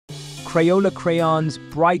Crayola Crayons,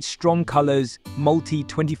 bright, strong colors,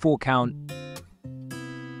 multi-24 count.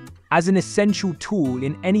 As an essential tool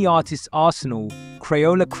in any artist's arsenal,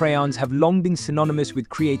 Crayola crayons have long been synonymous with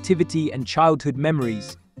creativity and childhood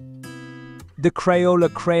memories. The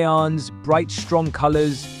Crayola Crayons, bright, strong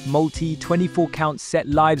colors, multi-24 count set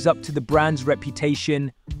lives up to the brand's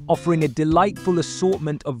reputation, offering a delightful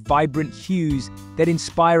assortment of vibrant hues that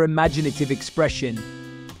inspire imaginative expression.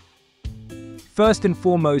 First and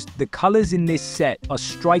foremost, the colors in this set are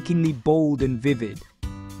strikingly bold and vivid.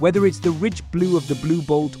 Whether it's the rich blue of the Blue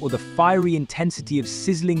Bolt or the fiery intensity of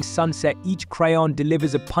Sizzling Sunset, each crayon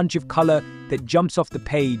delivers a punch of color that jumps off the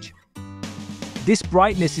page. This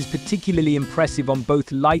brightness is particularly impressive on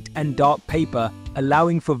both light and dark paper,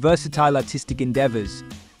 allowing for versatile artistic endeavors.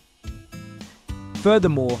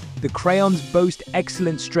 Furthermore, the crayons boast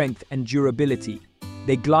excellent strength and durability.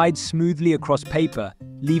 They glide smoothly across paper,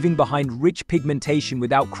 leaving behind rich pigmentation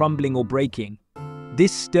without crumbling or breaking.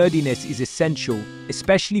 This sturdiness is essential,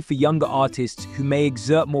 especially for younger artists who may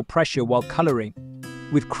exert more pressure while coloring.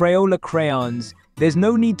 With Crayola crayons, there's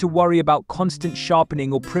no need to worry about constant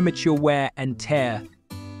sharpening or premature wear and tear.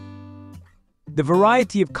 The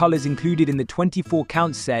variety of colors included in the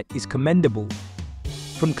 24-count set is commendable.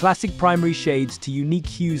 From classic primary shades to unique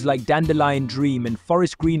hues like dandelion dream and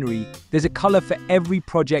forest greenery, there's a color for every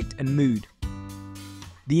project and mood.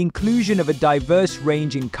 The inclusion of a diverse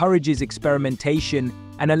range encourages experimentation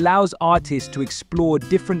and allows artists to explore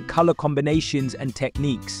different color combinations and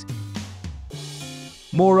techniques.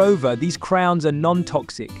 Moreover, these crayons are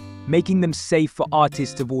non-toxic, making them safe for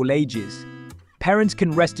artists of all ages. Parents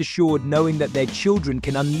can rest assured knowing that their children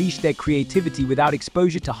can unleash their creativity without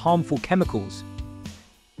exposure to harmful chemicals.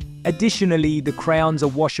 Additionally, the crayons are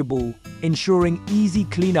washable, ensuring easy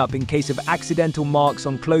cleanup in case of accidental marks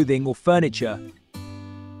on clothing or furniture.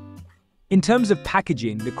 In terms of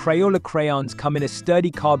packaging, the Crayola crayons come in a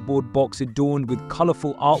sturdy cardboard box adorned with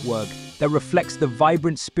colorful artwork that reflects the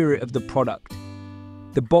vibrant spirit of the product.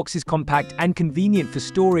 The box is compact and convenient for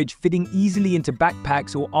storage, fitting easily into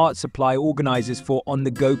backpacks or art supply organizers for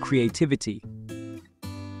on-the-go creativity.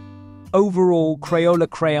 Overall, Crayola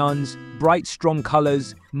crayons, bright, strong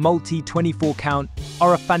colors, multi-24 count,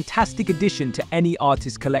 are a fantastic addition to any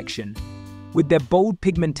artist's collection. With their bold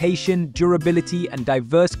pigmentation, durability, and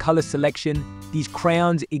diverse color selection, these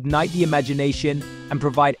crayons ignite the imagination and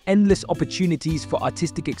provide endless opportunities for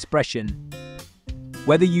artistic expression.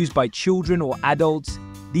 Whether used by children or adults,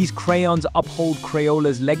 these crayons uphold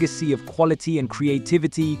Crayola's legacy of quality and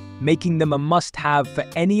creativity, making them a must-have for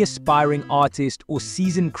any aspiring artist or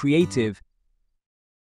seasoned creative